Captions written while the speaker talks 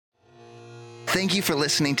Thank you for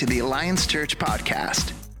listening to the Alliance Church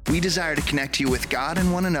podcast. We desire to connect you with God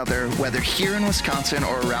and one another, whether here in Wisconsin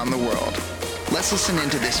or around the world. Let's listen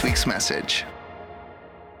into this week's message.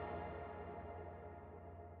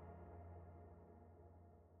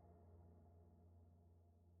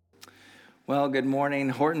 Well, good morning,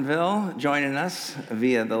 Hortonville, joining us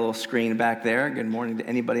via the little screen back there. Good morning to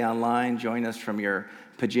anybody online. Join us from your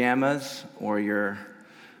pajamas or your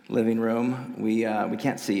living room. We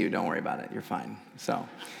can't see you. Don't worry about it. You're fine. So,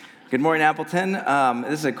 good morning, Appleton.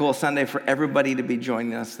 This is a cool Sunday for everybody to be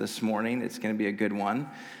joining us this morning. It's going to be a good one.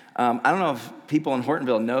 I don't know if people in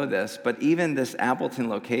Hortonville know this, but even this Appleton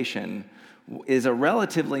location is a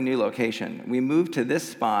relatively new location. We moved to this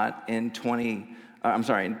spot in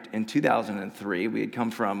 2003. We had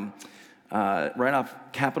come from right off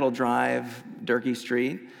Capitol Drive, Durkee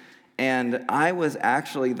Street, and I was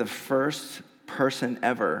actually the first person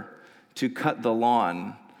ever to cut the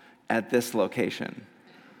lawn at this location.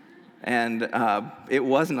 And it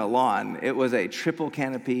wasn't a lawn, it was a triple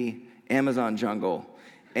canopy Amazon jungle.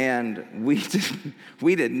 And we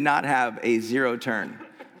did not have a zero turn.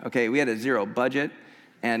 Okay, we had a zero budget,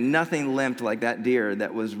 and nothing limped like that deer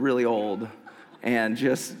that was really old and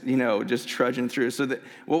just trudging through. So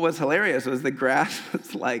what was hilarious was the grass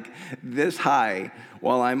was like this high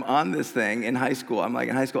while I'm on this thing in high school. I'm like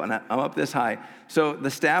in high school, and I'm up this high. So the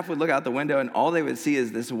staff would look out the window, and all they would see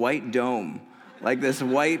is this white dome, like this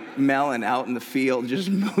white melon out in the field, just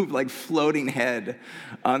move like floating head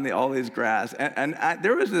on all this grass. And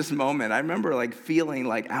there was this moment, I remember like feeling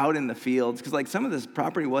like out in the fields, because like some of this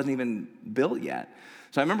property wasn't even built yet.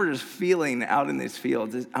 So I remember just feeling out in these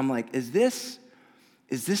fields. I'm like, is this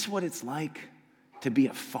what it's like to be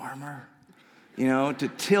a farmer?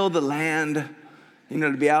 To till the land,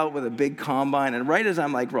 to be out with a big combine. And right as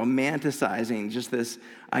I'm like romanticizing just this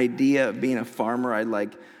idea of being a farmer, I'd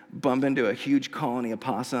like bump into a huge colony of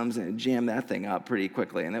possums and jam that thing up pretty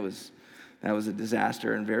quickly. And that was a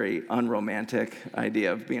disaster and very unromantic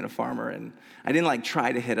idea of being a farmer. And I didn't like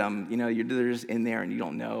try to hit them. They're just in there and you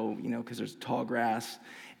don't know, because there's tall grass.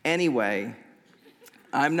 Anyway,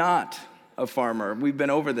 I'm not a farmer. We've been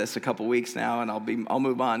over this a couple weeks now, and I'll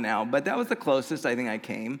move on now. But that was the closest I think I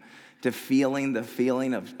came to feeling the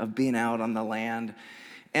feeling of being out on the land.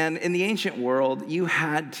 And in the ancient world, you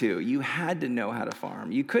had to know how to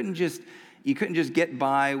farm. You couldn't just get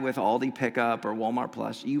by with Aldi pickup or Walmart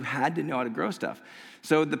Plus. You had to know how to grow stuff.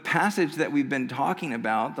 So the passage that we've been talking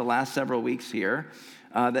about the last several weeks here,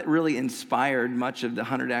 that really inspired much of the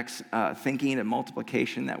 100X thinking and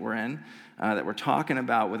multiplication that we're in, that we're talking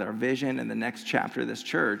about with our vision and the next chapter of this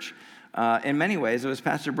church. In many ways, it was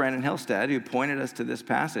Pastor Brian Episcopo who pointed us to this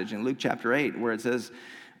passage in Luke chapter 8, where it says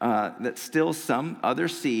that still some other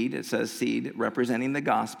seed, it says seed representing the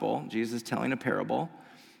gospel, Jesus telling a parable,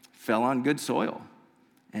 fell on good soil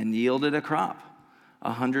and yielded a crop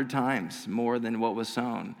 100 times more than what was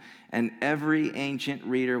sown. And every ancient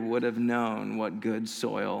reader would have known what good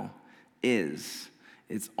soil is.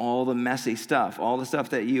 It's all the messy stuff, all the stuff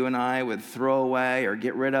that you and I would throw away or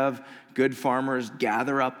get rid of. Good farmers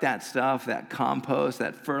gather up that stuff, that compost,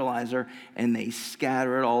 that fertilizer, and they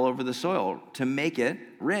scatter it all over the soil to make it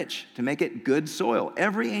rich, to make it good soil.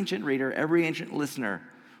 Every ancient reader, every ancient listener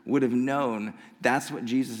would have known that's what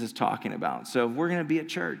Jesus is talking about. So if we're going to be a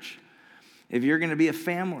church, if you're going to be a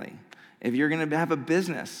family, if you're going to have a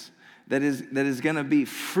business that is going to be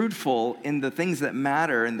fruitful in the things that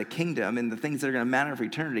matter in the kingdom, in the things that are going to matter for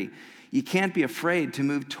eternity, you can't be afraid to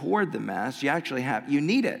move toward the mess. You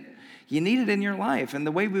need it. You need it in your life. And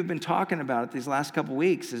the way we've been talking about it these last couple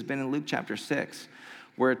weeks has been in Luke chapter 6,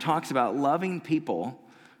 where it talks about loving people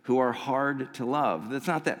who are hard to love. It's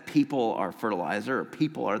not that people are fertilizer or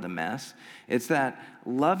people are the mess. It's that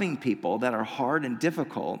loving people that are hard and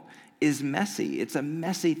difficult is messy. It's a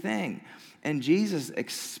messy thing. And Jesus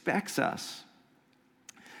expects us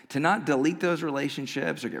to not delete those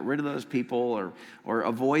relationships or get rid of those people or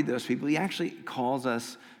avoid those people. He actually calls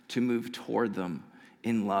us to move toward them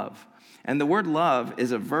in love. And the word love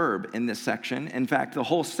is a verb in this section. In fact, the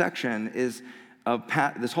whole section is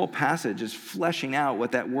this whole passage is fleshing out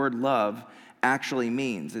what that word love actually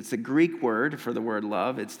means. It's a Greek word for the word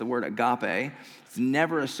love. It's the word agape. It's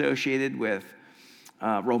never associated with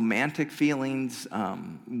romantic feelings,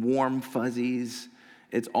 warm fuzzies.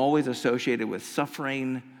 It's always associated with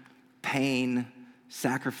suffering, pain,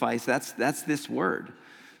 sacrifice. That's this word.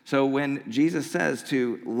 So when Jesus says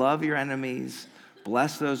to love your enemies,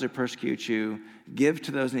 bless those who persecute you, give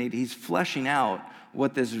to those in need, he's fleshing out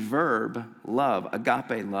what this verb, love,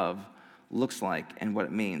 agape love, looks like and what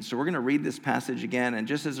it means. So we're going to read this passage again, and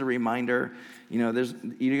just as a reminder,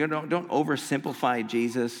 don't oversimplify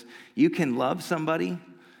Jesus. You can love somebody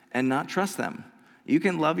and not trust them. You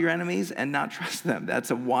can love your enemies and not trust them.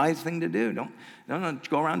 That's a wise thing to do. Don't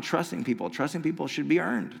go around trusting people. Trusting people should be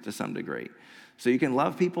earned to some degree. So you can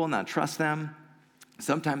love people and not trust them.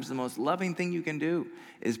 Sometimes the most loving thing you can do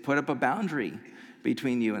is put up a boundary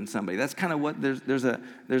between you and somebody. That's kind of what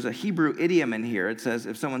there's a Hebrew idiom in here. It says,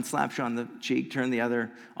 if someone slaps you on the cheek,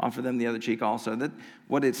 offer them the other cheek also. That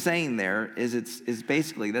what it's saying there is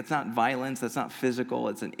basically, that's not violence, that's not physical,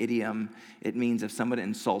 it's an idiom. It means if somebody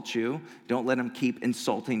insults you, don't let them keep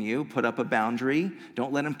insulting you. Put up a boundary.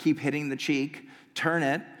 Don't let them keep hitting the cheek. Turn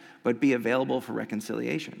it, but be available for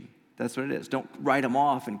reconciliation. That's what it is. Don't write them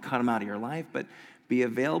off and cut them out of your life, but be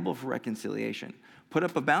available for reconciliation. Put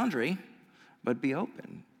up a boundary, but be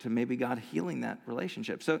open to maybe God healing that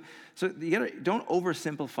relationship. So don't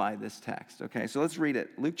oversimplify this text, okay? So let's read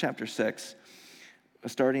it. Luke chapter 6,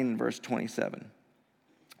 starting in verse 27.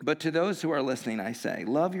 But to those who are listening, I say,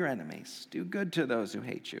 love your enemies. Do good to those who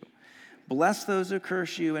hate you. Bless those who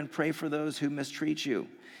curse you and pray for those who mistreat you.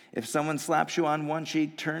 If someone slaps you on one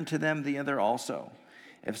cheek, turn to them the other also.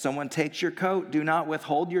 If someone takes your coat, do not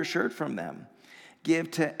withhold your shirt from them.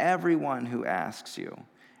 Give to everyone who asks you.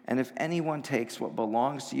 And if anyone takes what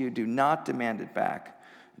belongs to you, do not demand it back.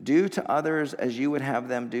 Do to others as you would have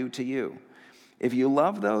them do to you. If you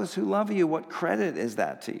love those who love you, what credit is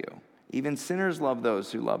that to you? Even sinners love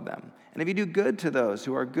those who love them. And if you do good to those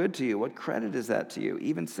who are good to you, what credit is that to you?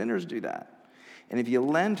 Even sinners do that. And if you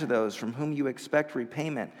lend to those from whom you expect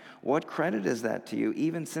repayment, what credit is that to you?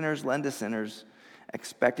 Even sinners lend to sinners,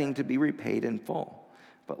 expecting to be repaid in full.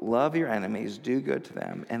 But love your enemies, do good to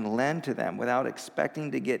them, and lend to them without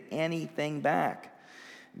expecting to get anything back.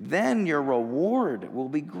 Then your reward will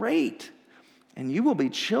be great, and you will be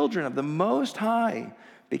children of the Most High,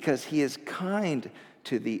 because he is kind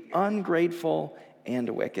to the ungrateful and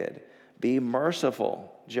wicked. Be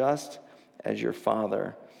merciful, just as your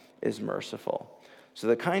Father is merciful. So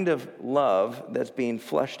the kind of love that's being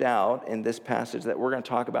fleshed out in this passage that we're going to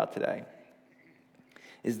talk about today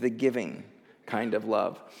is the giving kind of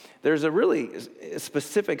love. There's a really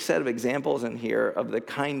specific set of examples in here of the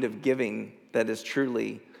kind of giving that is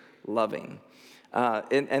truly loving.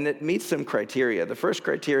 And it meets some criteria. The first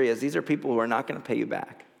criteria is these are people who are not going to pay you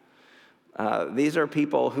back. These are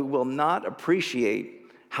people who will not appreciate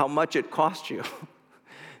how much it cost you.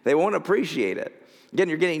 They won't appreciate it. Again,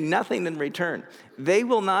 you're getting nothing in return. They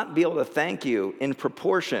will not be able to thank you in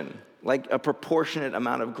proportion, like a proportionate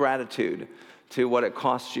amount of gratitude to what it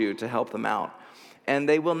costs you to help them out. And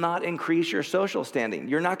they will not increase your social standing.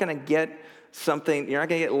 You're not going to get something, you're not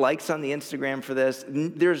going to get likes on the Instagram for this.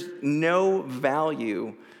 There's no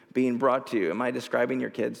value being brought to you. Am I describing your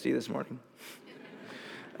kids to you this morning?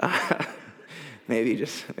 Maybe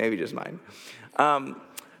just mine.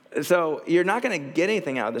 So you're not going to get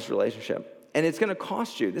anything out of this relationship. And it's going to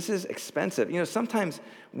cost you. This is expensive. Sometimes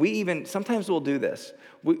we'll do this.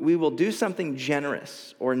 We will do something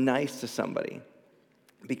generous or nice to somebody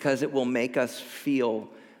because it will make us feel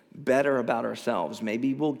better about ourselves.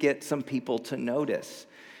 Maybe we'll get some people to notice,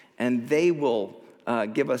 and they will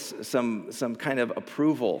give us some kind of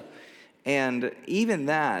approval. And even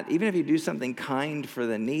if you do something kind for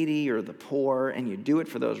the needy or the poor, and you do it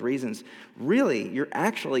for those reasons, really, you're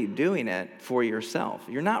actually doing it for yourself.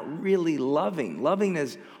 You're not really loving. Loving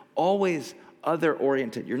is always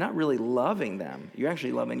other-oriented. You're not really loving them. You're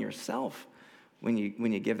actually loving yourself when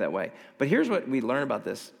you give that way. But here's what we learn about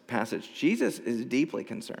this passage. Jesus is deeply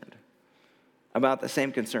concerned about the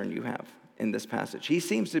same concern you have in this passage. He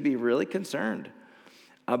seems to be really concerned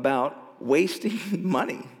about wasting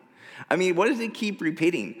money. I mean, what does he keep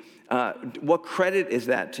repeating? What credit is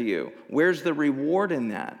that to you? Where's the reward in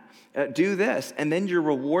that? Do this, and then your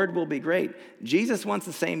reward will be great. Jesus wants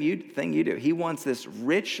the same thing you do. He wants this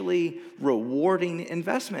richly rewarding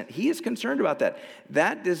investment. He is concerned about that.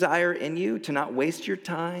 That desire in you to not waste your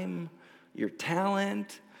time, your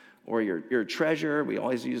talent, or your treasure. We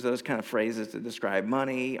always use those kind of phrases to describe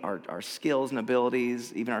money, our skills and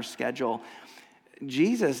abilities, even our schedule.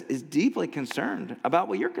 Jesus is deeply concerned about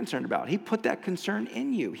what you're concerned about. He put that concern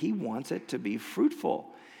in you. He wants it to be fruitful.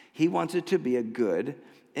 He wants it to be a good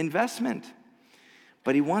investment.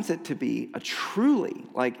 But he wants it to be a truly,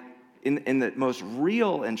 like in the most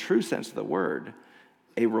real and true sense of the word,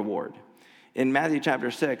 a reward. In Matthew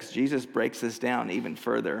chapter 6, Jesus breaks this down even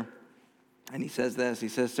further. And he says this, he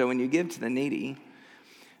says, so when you give to the needy,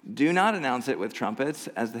 do not announce it with trumpets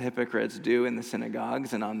as the hypocrites do in the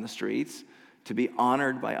synagogues and on the streets, to be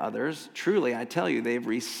honored by others, truly, I tell you, they've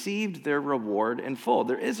received their reward in full.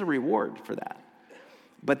 There is a reward for that.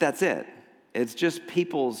 But that's it. It's just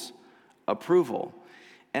people's approval.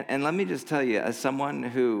 And let me just tell you, as someone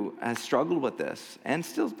who has struggled with this, and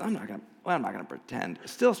still, I'm not gonna pretend,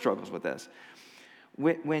 still struggles with this.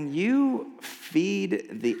 When you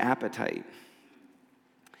feed the appetite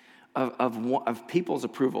of people's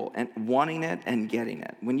approval and wanting it and getting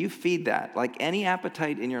it, when you feed that, like any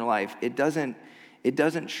appetite in your life, it doesn't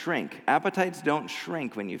shrink. Appetites don't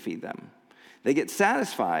shrink when you feed them. They get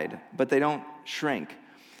satisfied, but they don't shrink.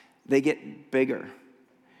 They get bigger.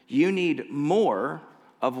 You need more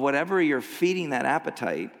of whatever you're feeding that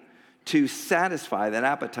appetite to satisfy that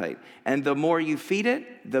appetite. And the more you feed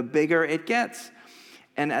it, the bigger it gets.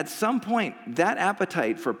 And at some point, that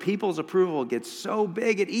appetite for people's approval gets so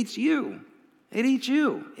big, it eats you. It eats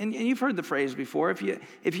you. And you've heard the phrase before, if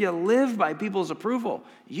you live by people's approval,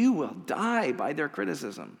 you will die by their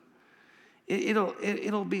criticism.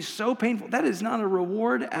 It'll be so painful. That is not a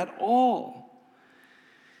reward at all.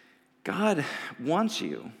 God wants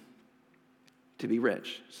you to be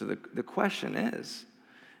rich. So the question is,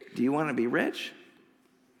 do you want to be rich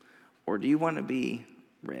or do you want to be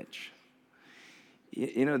rich?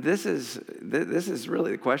 You know, this is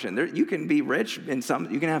really the question. You can be rich in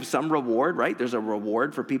you can have some reward, right? There's a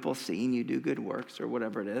reward for people seeing you do good works or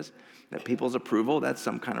whatever it is. That people's approval, that's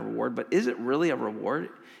some kind of reward. But is it really a reward?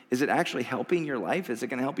 Is it actually helping your life? Is it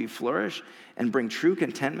going to help you flourish and bring true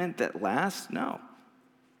contentment that lasts? No.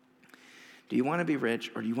 Do you want to be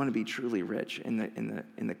rich or do you want to be truly rich in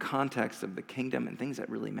the context of the kingdom and things that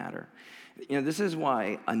really matter? You know, this is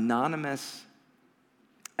why anonymous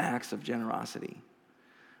acts of generosity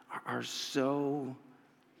are so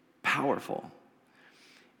powerful.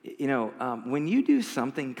 You know, when you do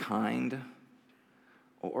something kind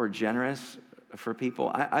or generous for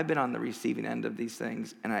people, I've been on the receiving end of these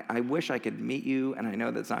things, and I wish I could meet you, and I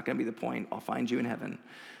know that's not going to be the point. I'll find you in heaven.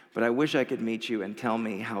 But I wish I could meet you and tell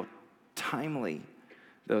me how timely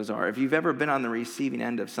those are. If you've ever been on the receiving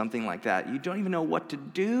end of something like that, you don't even know what to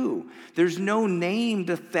do. There's no name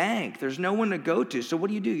to thank. There's no one to go to. So what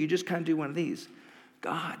do? You just kind of do one of these.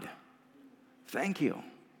 God, thank you.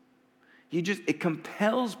 It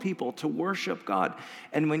compels people to worship God.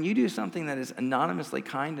 And when you do something that is anonymously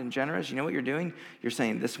kind and generous, you know what you're doing? You're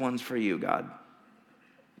saying, this one's for you, God.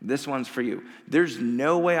 This one's for you. There's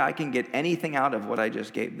no way I can get anything out of what I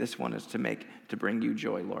just gave. This one is to bring you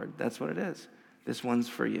joy, Lord. That's what it is. This one's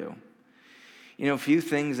for you. You know, few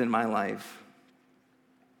things in my life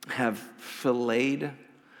have filleted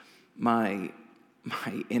my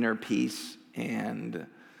inner peace and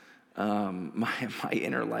my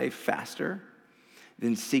inner life faster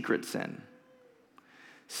than secret sin.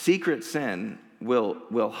 Secret sin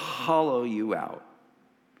will hollow you out.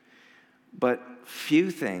 But few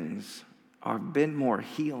things have been more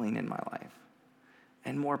healing in my life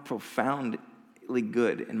and more profoundly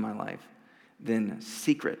good in my life than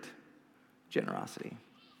secret generosity.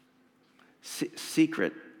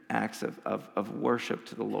 Secret acts of worship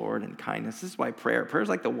to the Lord and kindness. This is why prayer is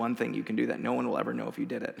like the one thing you can do that no one will ever know if you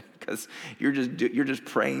did it, because you're just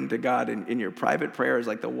praying to God, and in your private prayer is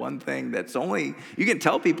like the one thing that's only, you can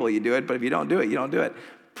tell people you do it, but if you don't do it, you don't do it.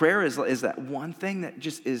 Prayer is that one thing that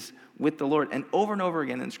just is with the Lord. And over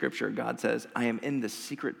again in Scripture, God says, I am in the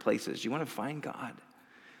secret places. You want to find God?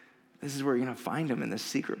 This is where you're going to find him, in the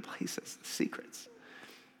secret places, the secrets.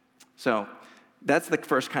 So that's the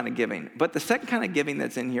first kind of giving. But the second kind of giving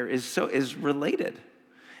that's in here is related.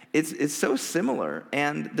 It's so similar,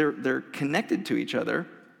 and they're connected to each other.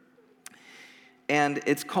 And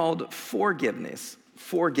it's called forgiveness,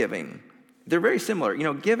 forgiving. They're very similar. You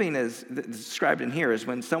know, giving is described in here as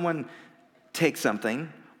when someone takes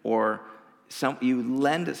something or you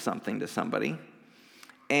lend something to somebody,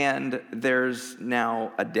 and there's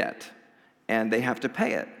now a debt, and they have to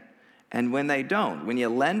pay it. And when they don't, when you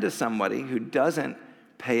lend to somebody who doesn't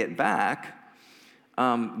pay it back,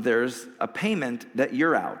 there's a payment that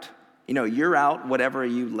you're out. You know, you're out whatever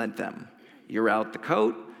you lent them. You're out the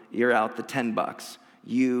coat, you're out the $10.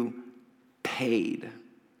 You paid.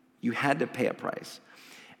 You had to pay a price.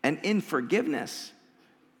 And in forgiveness,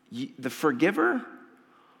 the forgiver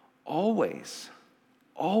always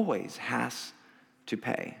has to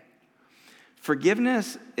pay.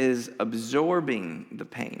 Forgiveness is absorbing the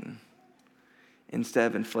pain instead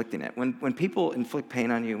of inflicting it. When people inflict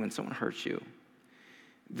pain on you, when someone hurts you,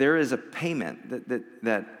 there is a payment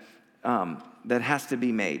that has to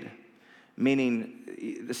be made. meaning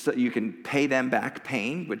you can pay them back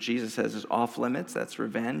pain, which Jesus says is off limits. That's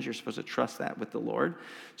revenge. You're supposed to trust that with the Lord.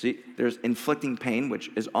 So there's inflicting pain, which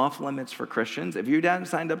is off limits for Christians. If you haven't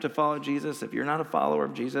signed up to follow Jesus, if you're not a follower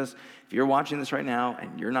of Jesus, if you're watching this right now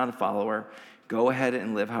and you're not a follower, go ahead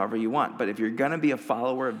and live however you want. But if you're going to be a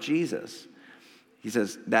follower of Jesus, he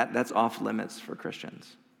says that's off limits for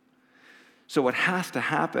Christians. So what has to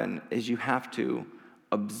happen is you have to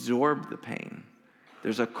absorb the pain.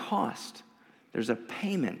 There's a cost. There's a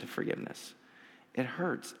payment to forgiveness. It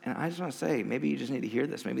hurts. And I just want to say, maybe you just need to hear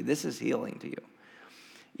this. Maybe this is healing to you.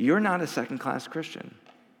 You're not a second-class Christian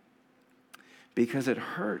because it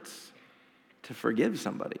hurts to forgive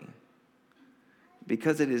somebody,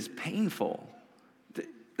 because it is painful.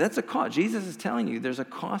 That's a cost. Jesus is telling you there's a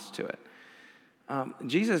cost to it.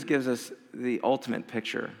 Jesus gives us the ultimate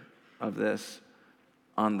picture of this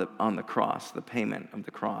on the cross, the payment of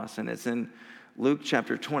the cross. And it's in Luke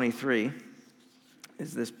chapter 23.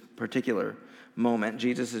 Is this particular moment.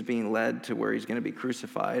 Jesus is being led to where he's going to be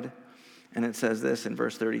crucified. And it says this in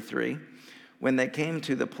verse 33. When they came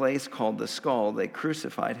to the place called the Skull, they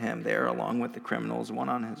crucified him there along with the criminals, one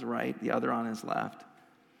on his right, the other on his left.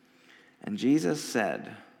 And Jesus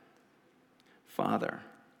said, Father,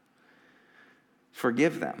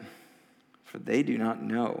 forgive them, for they do not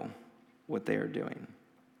know what they are doing.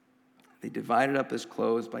 They divided up his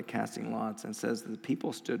clothes by casting lots, and says the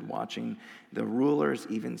people stood watching. The rulers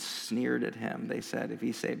even sneered at him. They said, if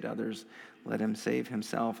he saved others, let him save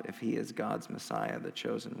himself if he is God's Messiah, the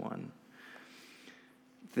chosen one.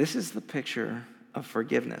 This is the picture of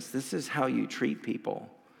forgiveness. This is how you treat people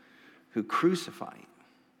who crucify you.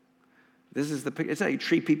 This is it's how you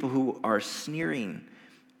treat people who are sneering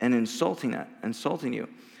and insulting you.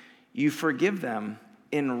 You forgive them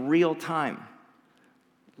in real time,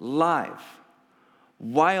 live,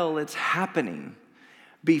 while it's happening,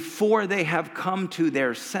 before they have come to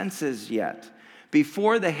their senses yet,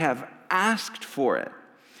 before they have asked for it.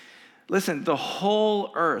 Listen, the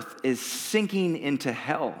whole earth is sinking into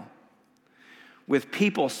hell with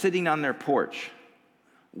people sitting on their porch,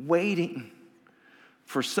 waiting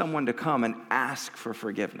for someone to come and ask for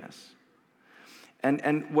forgiveness.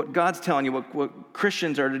 And what God's telling you, what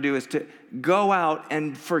Christians are to do, is to go out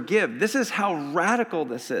and forgive. This is how radical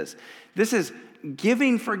this is. This is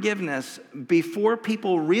giving forgiveness before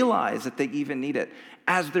people realize that they even need it.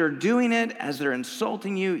 As they're doing it, as they're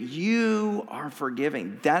insulting you, you are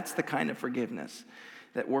forgiving. That's the kind of forgiveness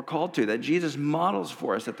that we're called to, that Jesus models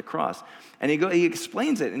for us at the cross. And he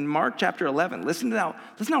explains it in Mark chapter 11. Listen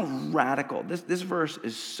how radical. This verse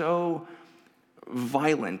is so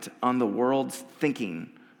violent on the world's thinking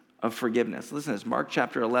of forgiveness. Listen to this, Mark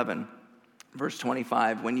chapter 11, verse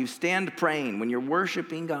 25. When you stand praying, when you're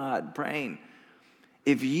worshiping God, praying,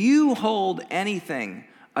 if you hold anything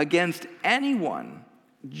against anyone,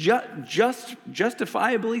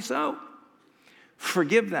 justifiably so,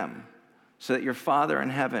 forgive them, so that your Father in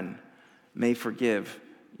heaven may forgive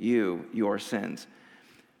you your sins.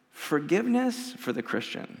 Forgiveness for the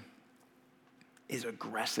Christian is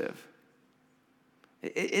aggressive.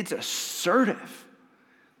 It's assertive.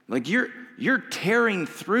 Like you're tearing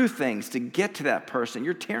through things to get to that person.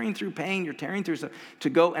 You're tearing through pain. You're tearing through stuff to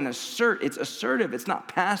go and assert. It's assertive. It's not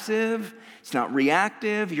passive. It's not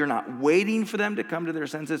reactive. You're not waiting for them to come to their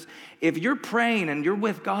senses. If you're praying and you're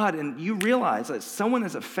with God and you realize that someone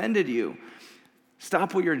has offended you,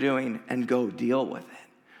 stop what you're doing and go deal with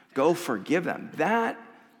it. Go forgive them. That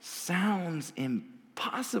sounds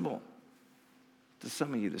impossible to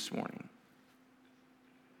some of you this morning.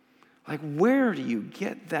 Like, where do you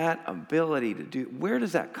get that ability to do? Where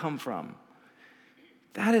does that come from?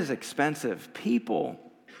 That is expensive. People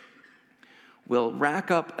will rack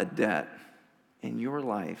up a debt in your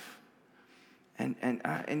life. And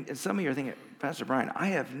some of you are thinking, Pastor Brian, I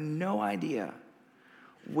have no idea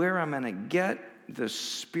where I'm going to get the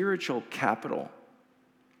spiritual capital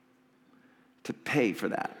to pay for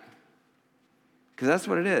that. Because that's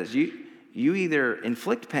what it is. You either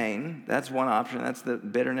inflict pain, that's one option, that's the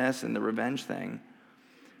bitterness and the revenge thing,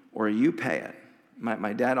 or you pay it.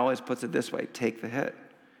 My dad always puts it this way, take the hit.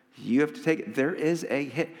 You have to take it. There is a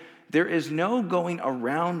hit. There is no going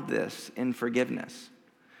around this in forgiveness.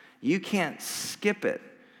 You can't skip it.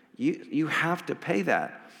 You have to pay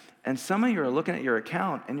that. And some of you are looking at your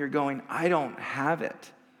account and you're going, I don't have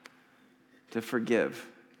it to forgive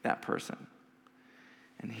that person.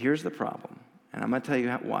 And here's the problem. And I'm going to tell you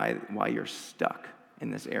why you're stuck in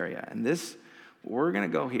this area. And this, we're going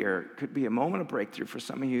to go here, could be a moment of breakthrough for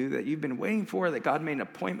some of you that you've been waiting for, that God made an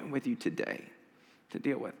appointment with you today to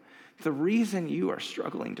deal with. The reason you are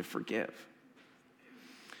struggling to forgive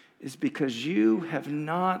is because you have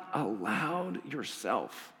not allowed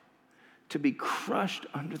yourself to be crushed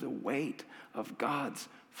under the weight of God's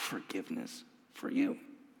forgiveness for you.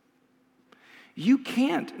 You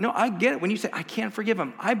can't. No, I get it. When you say, I can't forgive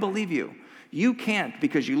him, I believe you. You can't,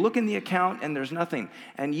 because you look in the account and there's nothing.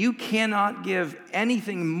 And you cannot give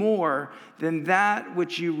anything more than that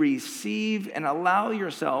which you receive and allow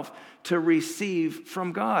yourself to receive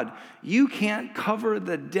from God. You can't cover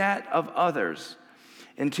the debt of others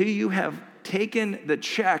until you have taken the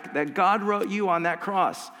check that God wrote you on that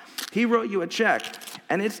cross. He wrote you a check,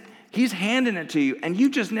 and He's handing it to you, and you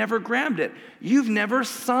just never grabbed it. You've never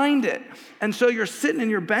signed it. And so you're sitting in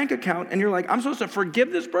your bank account, and you're like, I'm supposed to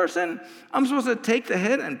forgive this person? I'm supposed to take the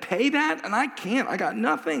hit and pay that? And I can't. I got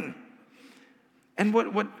nothing. And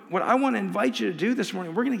what I want to invite you to do this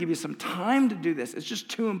morning, we're going to give you some time to do this. It's just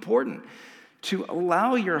too important to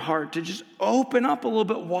allow your heart to just open up a little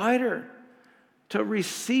bit wider to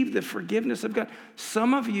receive the forgiveness of God.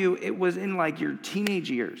 Some of you, it was in like your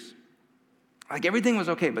teenage years. Like everything was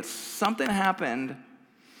okay, but something happened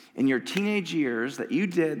in your teenage years that you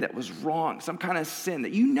did that was wrong, some kind of sin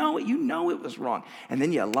that you know it was wrong. And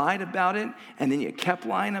then you lied about it, and then you kept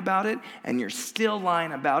lying about it, and you're still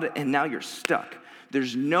lying about it, and now you're stuck.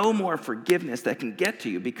 There's no more forgiveness that can get to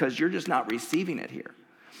you because you're just not receiving it here.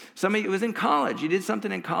 Some of you, it was in college. You did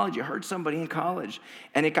something in college. You hurt somebody in college,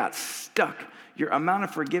 and it got stuck. Your amount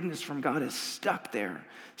of forgiveness from God is stuck there.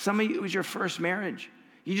 Some of you, it was your first marriage.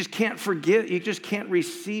 You just can't forgive. You just can't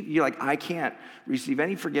receive. You're like, I can't receive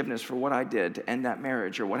any forgiveness for what I did to end that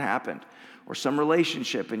marriage or what happened or some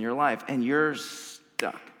relationship in your life, and you're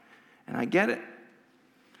stuck. And I get it.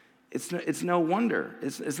 It's no wonder.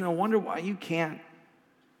 It's no wonder why you can't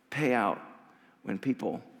pay out when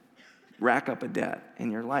people rack up a debt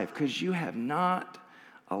in your life, because you have not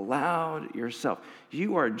allowed yourself.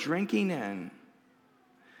 You are drinking in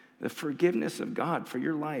the forgiveness of God for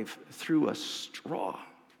your life through a straw.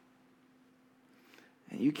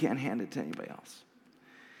 And you can't hand it to anybody else.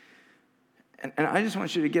 And I just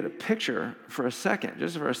want you to get a picture for a second,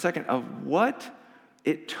 just for a second, of what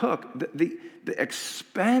it took, the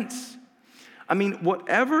expense. I mean,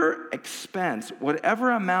 whatever expense,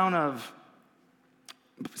 whatever amount of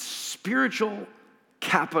spiritual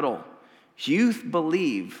capital you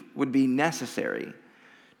believe would be necessary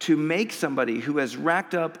to make somebody who has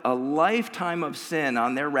racked up a lifetime of sin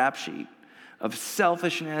on their rap sheet, of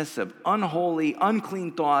selfishness, of unholy,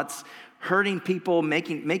 unclean thoughts, hurting people,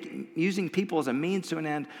 using people as a means to an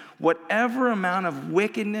end, whatever amount of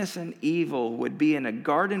wickedness and evil would be in a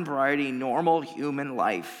garden variety, normal human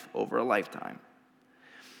life over a lifetime.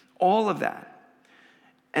 All of that.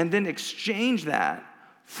 And then exchange that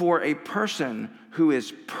for a person who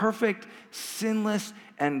is perfect, sinless,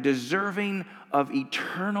 and deserving of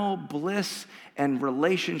eternal bliss and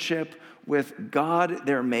relationship with God,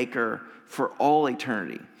 their maker, for all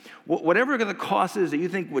eternity. Whatever the cost is that you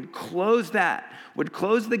think would close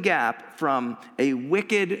the gap from a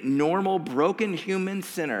wicked, normal, broken human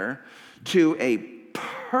sinner to a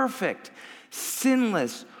perfect,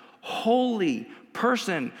 sinless, holy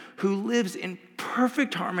person who lives in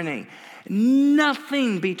perfect harmony.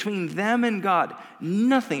 Nothing between them and God.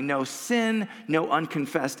 Nothing. No sin, no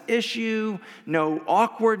unconfessed issue, no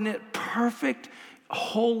awkwardness. Perfect,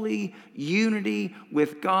 holy unity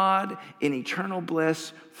with God in eternal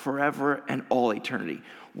bliss forever and all eternity.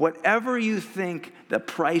 Whatever you think the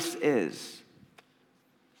price is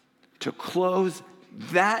to close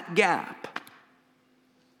that gap,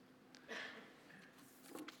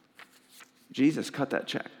 Jesus cut that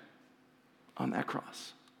check on that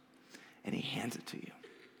cross. And he hands it to you.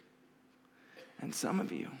 And some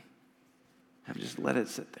of you have just let it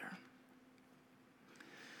sit there.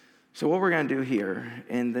 So what we're going to do here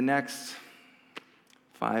in the next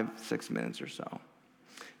 5-6 minutes or so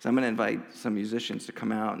is I'm going to invite some musicians to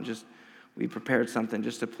come out and we prepared something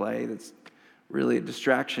just to play that's really a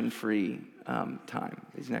distraction-free time,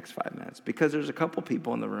 these next 5 minutes. Because there's a couple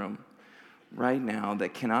people in the room right now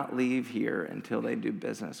that cannot leave here until they do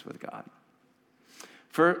business with God.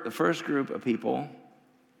 For the first group of people,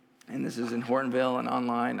 and this is in Hortonville and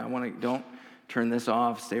online, don't turn this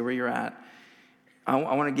off, stay where you're at. I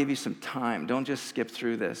want to give you some time. Don't just skip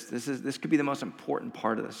through this. This could be the most important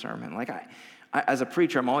part of the sermon. Like I as a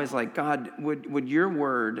preacher, I'm always like, God, would your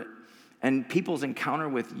word and people's encounter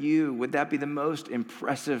with you, would that be the most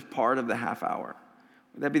impressive part of the half hour?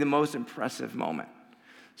 Would that be the most impressive moment?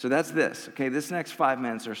 So that's this, okay? This next 5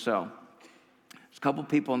 minutes or so, there's a couple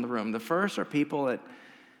people in the room. The first are people that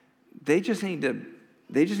they just need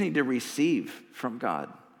to receive from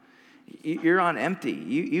God. You're on empty.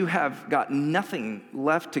 You have got nothing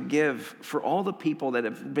left to give for all the people that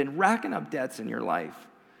have been racking up debts in your life.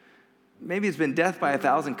 Maybe it's been death by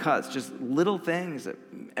 1,000 cuts, just little things that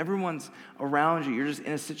everyone's around you. You're just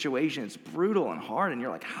in a situation, it's brutal and hard, and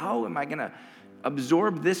you're like, how am I going to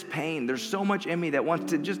absorb this pain? There's so much in me that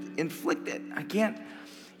wants to just inflict it. I can't.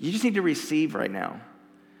 You just need to receive right now.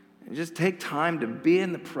 And just take time to be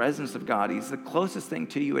in the presence of God. He's the closest thing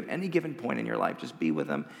to you at any given point in your life. Just be with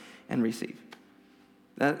him and receive.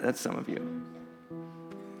 That's some of you.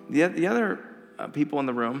 The other people in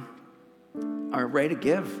the room are ready to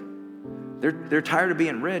give. They're tired of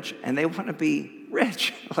being rich, and they want to be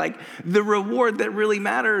rich. Like the reward that really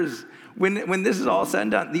matters when this is all said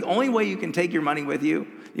and done. The only way you can take your money with you,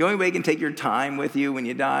 the only way you can take your time with you when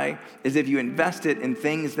you die, is if you invest it in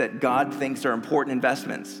things that God thinks are important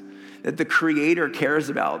investments, that the Creator cares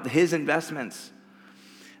about, his investments.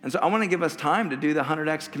 And so I want to give us time to do the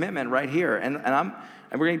 100X commitment right here. And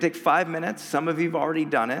we're going to take 5 minutes. Some of you have already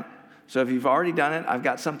done it. So if you've already done it, I've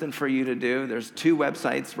got something for you to do. There's 2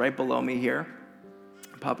 websites right below me here.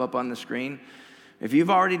 Pop up on the screen. If you've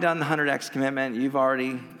already done the 100X commitment, you've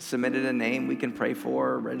already submitted a name we can pray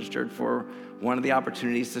for, registered for one of the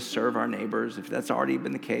opportunities to serve our neighbors. If that's already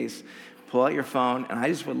been the case, pull out your phone. And I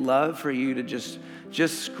just would love for you to just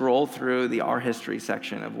scroll through the Our History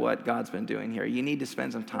section of what God's been doing here. You need to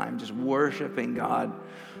spend some time just worshiping God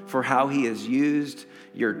for how he has used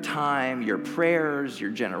your time, your prayers, your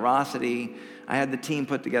generosity. I had the team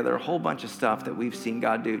put together a whole bunch of stuff that we've seen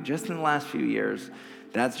God do just in the last few years.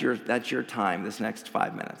 That's your time, this next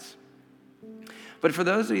 5 minutes. But for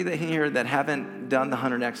those of you that here that haven't done the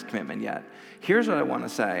 100X commitment yet, here's what I want to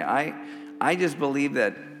say. I just believe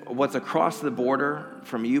that what's across the border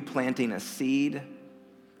from you planting a seed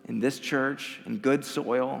in this church, in good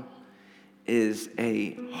soil, is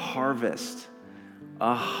a harvest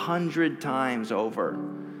 100 times over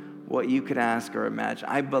what you could ask or imagine.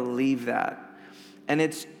 I believe that. And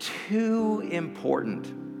it's too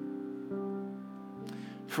important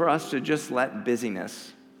for us to just let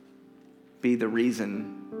busyness be the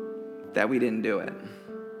reason that we didn't do it.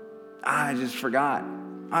 I just forgot.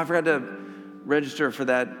 I forgot to register for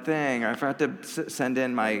that thing, or I forgot to send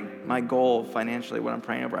in my goal financially, what I'm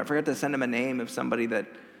praying over. I forgot to send him a name of somebody that,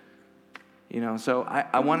 so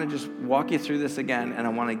I want to just walk you through this again, and I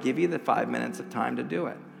want to give you the 5 minutes of time to do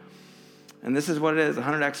it. And this is what it is, a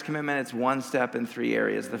 100X commitment. It's one step in 3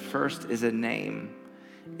 areas. The first is a name.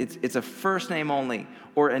 It's a first name only,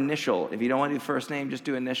 or initial. If you don't want to do first name, just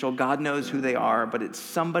do initial. God knows who they are, but it's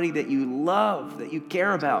somebody that you love, that you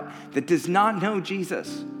care about, that does not know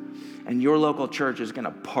Jesus. And your local church is going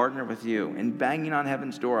to partner with you in banging on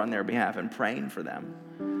heaven's door on their behalf and praying for them.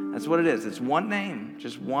 That's what it is. It's one name,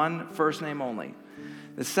 just one first name only.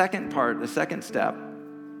 The second step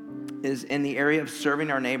is in the area of serving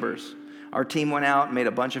our neighbors. Our team went out and made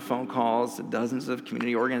a bunch of phone calls to dozens of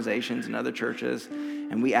community organizations and other churches.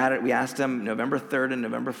 And we asked them November 3rd and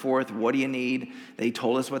November 4th, what do you need? They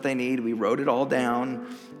told us what they need. We wrote it all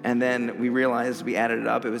down. And then we realized we added it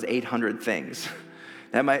up. It was 800 things.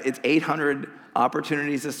 It's 800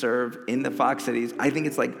 opportunities to serve in the Fox Cities. I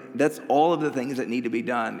think that's all of the things that need to be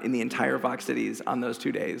done in the entire Fox Cities on those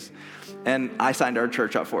 2 days. And I signed our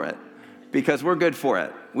church up for it because we're good for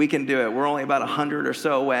it. We can do it. We're only about 100 or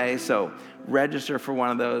so away, so register for one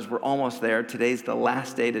of those. We're almost there. Today's the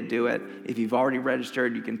last day to do it. If you've already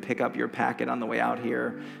registered, you can pick up your packet on the way out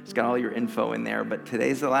here. It's got all your info in there, but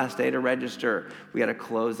today's the last day to register. We got to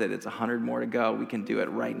close it. It's 100 more to go. We can do it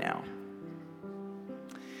right now.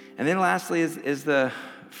 And then lastly is the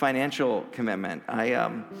financial commitment.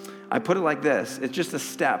 I put it like this. It's just a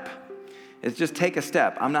step. It's just take a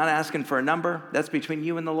step. I'm not asking for a number. That's between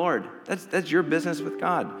you and the Lord. That's your business with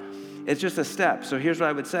God. It's just a step. So here's what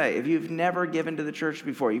I would say. If you've never given to the church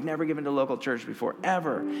before, you've never given to local church before,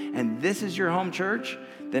 ever, and this is your home church,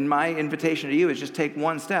 then my invitation to you is just take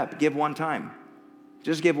one step. Give one time.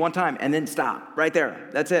 Just give one time and then stop right there.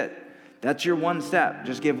 That's it. That's your one step.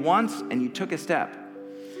 Just give once and you took a step.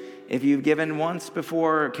 If you've given once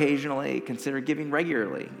before, occasionally, consider giving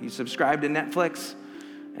regularly. You subscribe to Netflix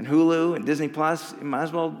and Hulu and Disney Plus, you might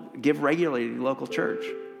as well give regularly to your local church.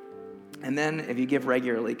 And then if you give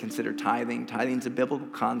regularly, consider tithing. Tithing's a biblical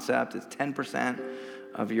concept. It's 10%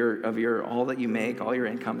 of your all that you make, all your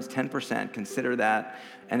income is 10%. Consider that.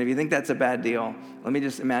 And if you think that's a bad deal, let me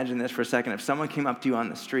just imagine this for a second. If someone came up to you on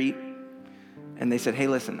the street and they said, hey,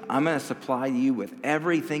 listen, I'm going to supply you with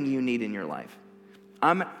everything you need in your life.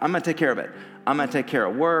 I'm going to take care of it. I'm going to take care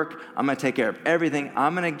of work. I'm going to take care of everything.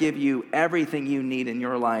 I'm going to give you everything you need in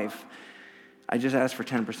your life. I just asked for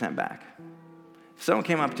 10% back. If someone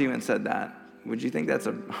came up to you and said that, Would you think that's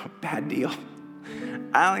a bad deal?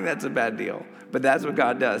 I don't think that's a bad deal. But that's what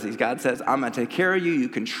God does. God says, I'm going to take care of you. You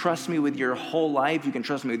can trust me with your whole life. You can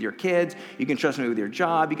trust me with your kids. You can trust me with your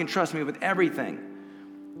job. You can trust me with everything.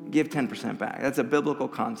 Give 10% back. That's a biblical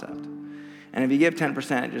concept. And if you give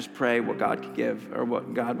 10%, just pray what God could give or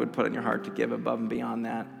what God would put in your heart to give above and beyond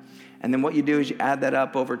that. And then what you do is you add that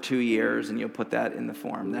up over 2 years and you'll put that in the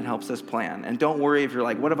form. That helps us plan. And don't worry if you're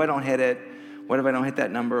like, what if I don't hit it? What if I don't hit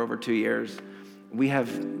that number over 2 years? We have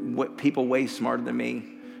people way smarter than me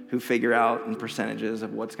who figure out in percentages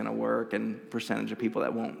of what's going to work and percentage of people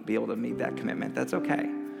that won't be able to meet that commitment. That's okay.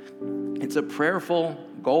 It's a prayerful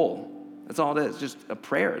goal. That's all it is, just a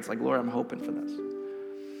prayer. It's like, Lord, I'm hoping for this.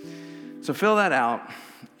 So fill that out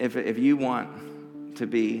if you want to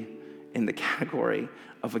be in the category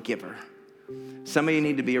of a giver. Some of you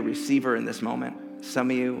need to be a receiver in this moment.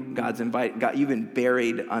 Some of you, you've been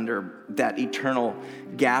buried under that eternal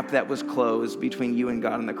gap that was closed between you and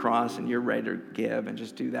God on the cross, and you're ready to give and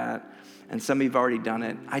just do that. And some of you have already done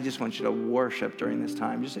it. I just want you to worship during this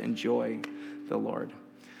time. Just enjoy the Lord.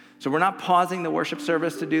 So we're not pausing the worship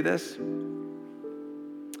service to do this.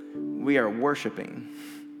 We are worshiping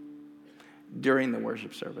during the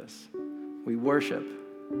worship service. We worship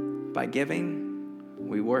by giving,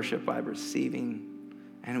 we worship by receiving,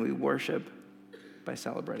 and we worship by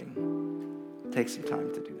celebrating. Take some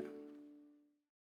time to do that.